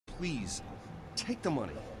please, take the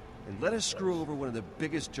money and let us screw over one of the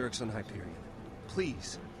biggest jerks on Hyperion.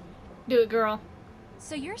 Please. Do it, girl.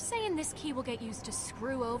 So you're saying this key will get used to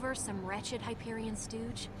screw over some wretched Hyperion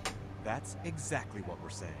stooge? That's exactly what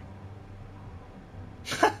we're saying.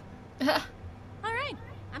 Alright,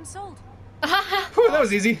 I'm sold. Whew, that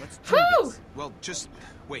was easy. Let's do this. Well, just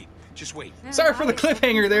wait. Just wait. Sorry for the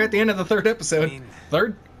cliffhanger there at the end of the 3rd episode. I mean,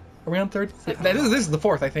 Third? Are we on 3rd? This is the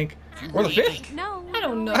 4th, I think. Or the 5th? No, I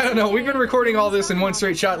don't know. I don't know. We've been recording all this in one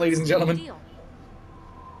straight shot, ladies and gentlemen.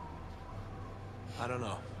 I don't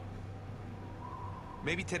know.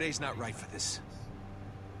 Maybe today's not right for this.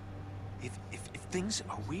 If things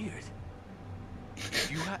are weird,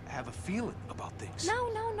 if you have a feeling about things. No,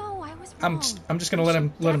 I was wrong. I'm just gonna let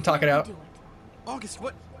him talk it out. August,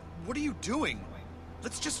 what are you doing?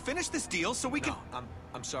 Let's just finish this deal so we can. No,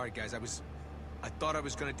 I'm sorry, guys. I thought I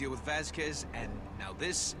was gonna deal with Vasquez, and now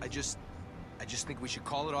this. I just think we should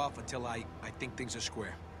call it off until I think things are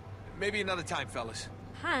square. Maybe another time, fellas.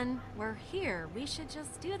 Hun, we're here. We should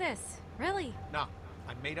just do this. Really? No,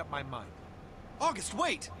 I made up my mind. August,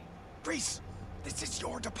 wait! Reese, this is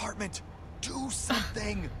your department. Do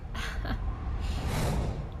something.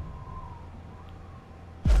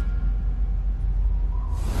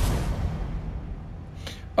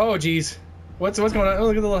 Oh, geez. What's going on? Oh,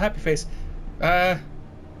 look at the little happy face.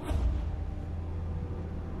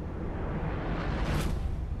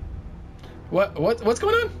 What's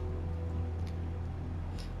going on?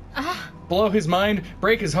 Blow his mind,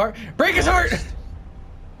 break his heart, break his heart!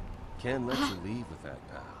 Can't let you leave with that,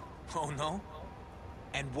 pal. Oh no?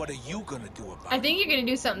 And what are you gonna do about it? I think you're gonna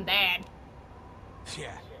do something bad.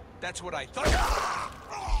 Yeah, that's what I thought.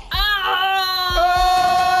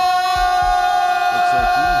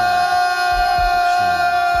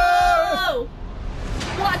 Oh!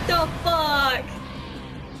 What the fuck?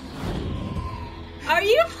 Are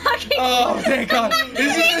you fucking? Oh, thank God!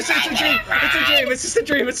 It's a dream. It's a dream. It's just a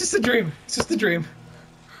dream. It's just a dream. It's just a dream.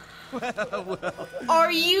 Well, Are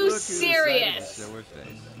you look who serious? decided to show her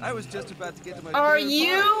face. I was just about to get to my Are favorite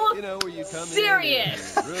you part. You know, where you come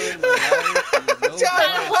serious? In and ruin my life and no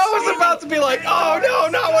I was about to be like, oh no,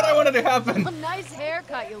 not what I wanted to happen. A nice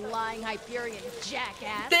haircut, you lying Hyperion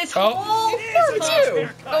jackass. This Oh. whole It is a too.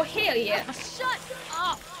 Oh hell yeah! Shut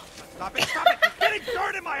up! Stop it! Stop it! You're getting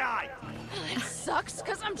dirt in my eye! It sucks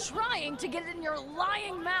because I'm trying to get it in your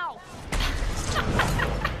lying mouth.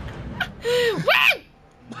 What?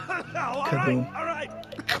 All Kaboom. right.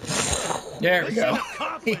 There we go.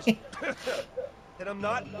 accomplished. And I'm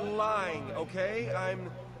not lying, okay? I'm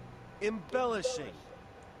embellishing.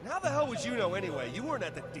 And how the hell would you know anyway? You weren't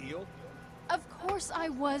at the deal. Of course I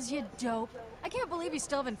was, you dope. I can't believe you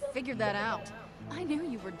still haven't figured that out. I knew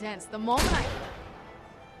you were dense the moment I...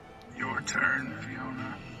 Your turn,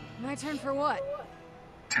 Fiona. My turn for what?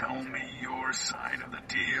 Tell me your side of the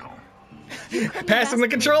deal. Passing the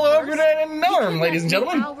control over to Norm, You ladies and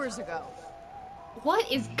kidnapped me gentlemen. hours ago. What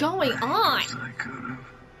is going on? Yes, I could have.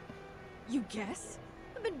 You guess?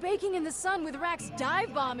 I've been baking in the sun with Rax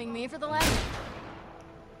dive bombing me for the last...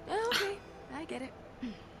 Okay, I get it.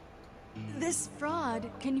 This fraud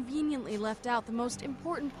conveniently left out the most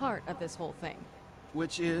important part of this whole thing.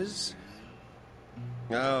 Which is...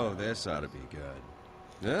 Oh, this ought to be good.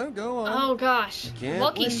 No, go on. Oh gosh. Can't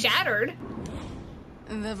Lucky wait. shattered.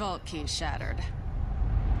 The vault key shattered.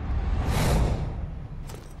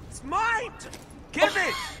 It's mine! Give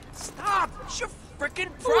it! Stop! It's your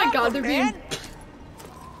freaking problem, Oh my God, they're man! being...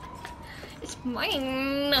 It's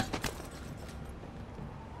mine.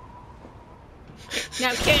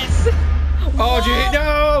 Now kiss. Oh, gee,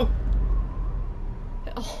 no!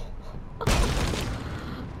 Oh.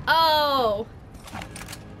 Oh.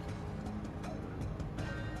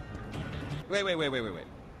 Wait.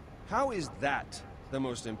 How is that the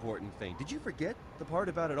most important thing? Did you forget the part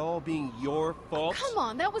about it all being your fault? Come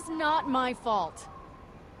on, that was not my fault.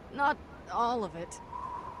 Not all of it.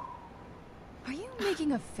 Are you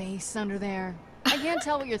making a face under there? I can't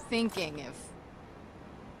tell what you're thinking if...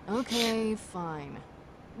 Okay, fine.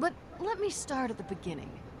 But let me start at the beginning.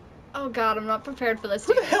 Oh God, I'm not prepared for this.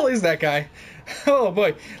 Who the hell is that guy? Oh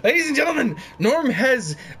boy. Ladies and gentlemen, Norm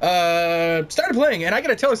has started playing, and I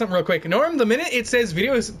gotta tell you something real quick. Norm, the minute it says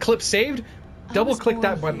video clip saved, double click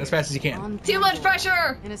that button as fast as you can. Too much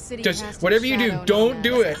pressure! In a city Just cast whatever in you do, shadow don't known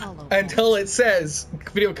do as it Hollow until Point. it says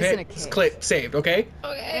video clip saved, okay?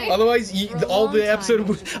 Okay. Otherwise, For a all long the time, episode it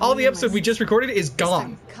was all the only episode we just recorded is Just a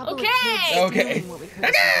gone. couple of Okay. kids Okay. doing what we could've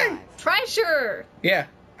Okay. survived. Pressure! Yeah,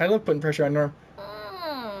 I love putting pressure on Norm.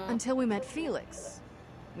 Until we met Felix.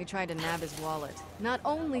 We tried to nab his wallet. Not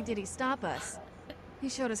only did he stop us, he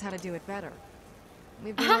showed us how to do it better.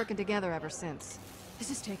 We've been working together ever since. This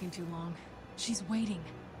is taking too long. She's waiting.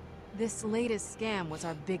 This latest scam was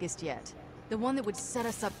our biggest yet. The one that would set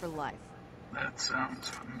us up for life. That sounds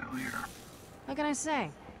familiar. What can I say?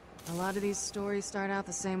 A lot of these stories start out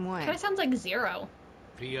the same way. Kind of sounds like Zero.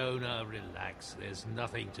 Fiona, relax. There's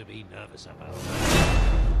nothing to be nervous about.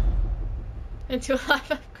 Into a life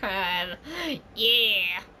of crime.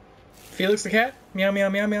 Yeah. Felix the cat? Meow, meow,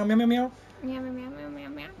 meow, meow, meow, meow, meow. Meow, meow, meow, meow, meow,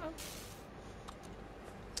 meow.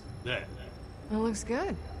 There. It looks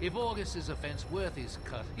good. If August's offense worth his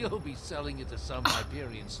cut, he'll be selling it to some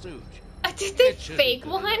Hyperion stooge. Did they It should be fake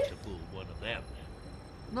good one? enough to fool one of them.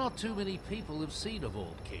 Not too many people have seen a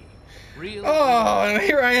vault key. Real. Oh, and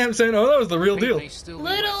here I am saying, oh, that was the real deal.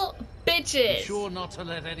 Little Be bitches. sure not to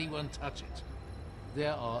let anyone touch it.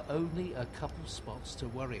 There are only a couple spots to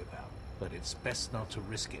worry about, but it's best not to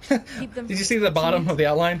risk it. Keep them Did you see the bottom of the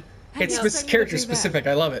outline? It's Yeah. character specific.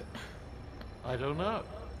 I love it. I don't know.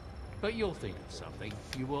 But you'll think of something.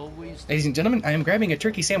 You always do. Ladies and gentlemen, I am grabbing a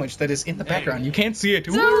turkey sandwich that is in the background. You can't see it.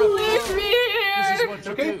 Don't Woo! leave me This is here. what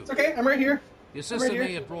you Okay, do. it's okay. I'm right here. Your I'm sister right here.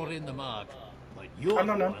 may have brought in the mark, but you're I'm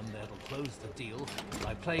the not done. one that'll close the deal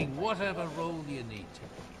by playing whatever role you need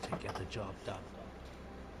to get the job done.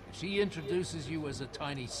 If she introduces you as a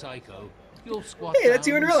tiny psycho, you'll squat Hey, that's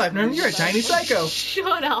down you in and real life, man. smooth You're a that tiny over. psycho.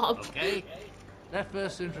 Shut up. Okay? That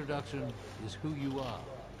first introduction is who you are.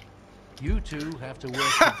 You two have to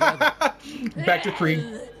work together. Back to Creed.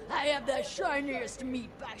 I have the shiniest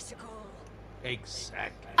meat bicycle.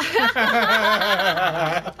 Exactly.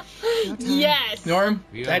 Yes. Norm,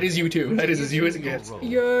 that is you too. That is as you as it gets.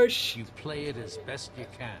 Yes. You play it as best you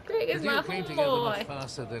can. Greg is The deal my came together much homeboy.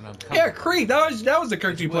 faster than I'm Yeah, comfortable. Creed. That was the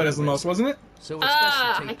character you played as the most, wasn't it? So it's best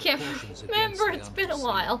to take I can't precautions remember. against It's the been a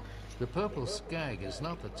unforeseen. while. The Purple Skag is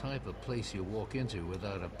not the type of place you walk into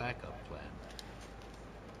without a backup plan.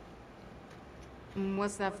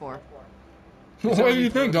 What's that for? What It's do only you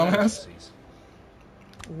for think, dumbass? emergencies.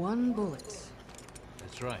 One bullet.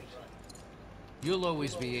 That's right. You'll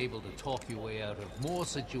always be able to talk your way out of more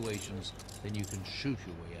situations than you can shoot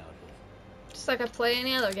your way out of. Just like I play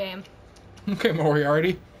any other game. Okay,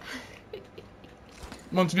 Moriarty.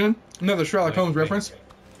 Once again, another Sherlock Holmes reference.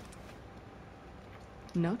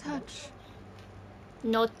 No touch.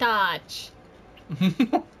 No touch.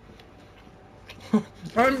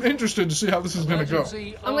 I'm interested to see how this is gonna go.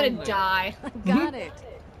 Emergency I'm gonna only. die. Got it.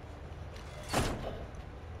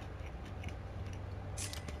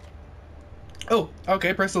 Oh,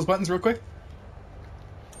 okay. Press those buttons real quick.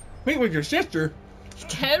 Meet with your sister.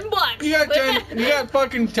 $10. You got 10. You got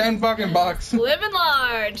fucking 10 fucking bucks. Living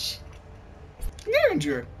large.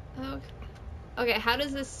 Danger. Okay. Okay, how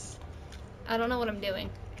does this... I don't know what I'm doing.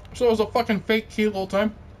 So it was a fucking fake key the whole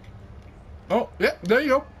time. Oh, yeah. There you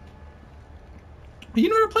go. You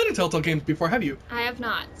never played a Telltale games before, have you? I have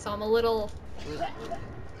not, so I'm a little...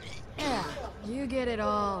 Yeah, you get it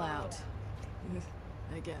all out.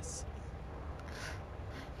 I guess.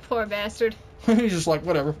 Poor bastard. He's just like,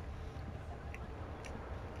 whatever.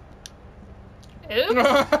 Oops.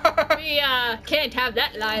 We, can't have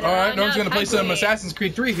that line Alright, around Norm's now, gonna play can some we? Assassin's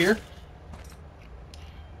Creed 3 here.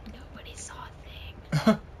 Nobody saw a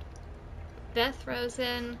thing. Death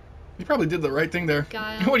Rosen. You probably did the right thing there.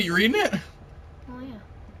 Giles. What, are you reading it? Oh, yeah.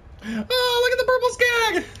 Oh, look at the purple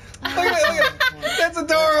skag! Look at it, look at it. That's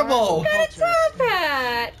adorable! Got a top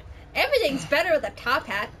hat! Everything's better with a top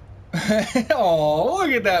hat. Oh,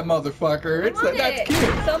 look at that motherfucker. I'm on That's it.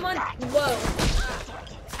 cute. Someone... Whoa.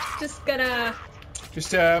 Just gonna...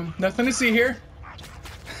 Just, nothing to see here.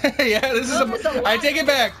 Yeah, this is Oh, there's a lot. I take it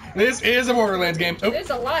back. This is a Borderlands game. Oh,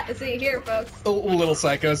 There's a lot to see here, folks. oh, little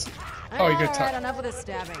psychos. Oh, you All got right, to enough of this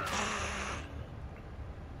stabbing.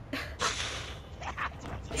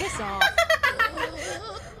 Piss off.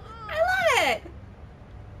 I love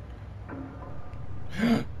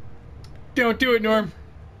it! Don't do it, Norm.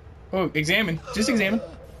 Oh, examine. Just examine.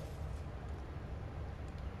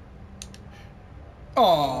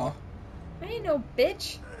 Aw. I ain't no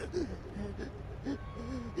bitch.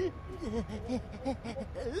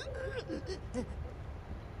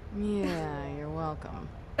 Yeah, you're welcome.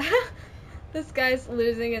 This guy's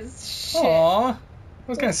losing his shit. Aw. That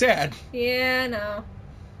was kind of sad. Yeah, no.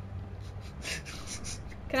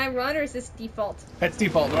 Can I run or is this default? That's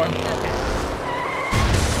default, Norm. Okay.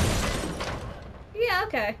 Yeah,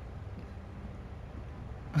 okay.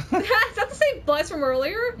 Is that the same bus from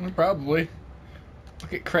earlier? Probably.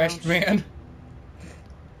 Look at Crashed Man.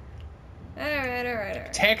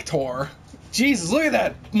 Alright. Tector. Jesus, look at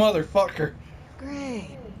that motherfucker.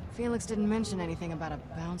 Great. Felix didn't mention anything about a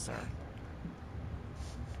bouncer.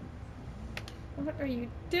 What are you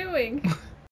doing?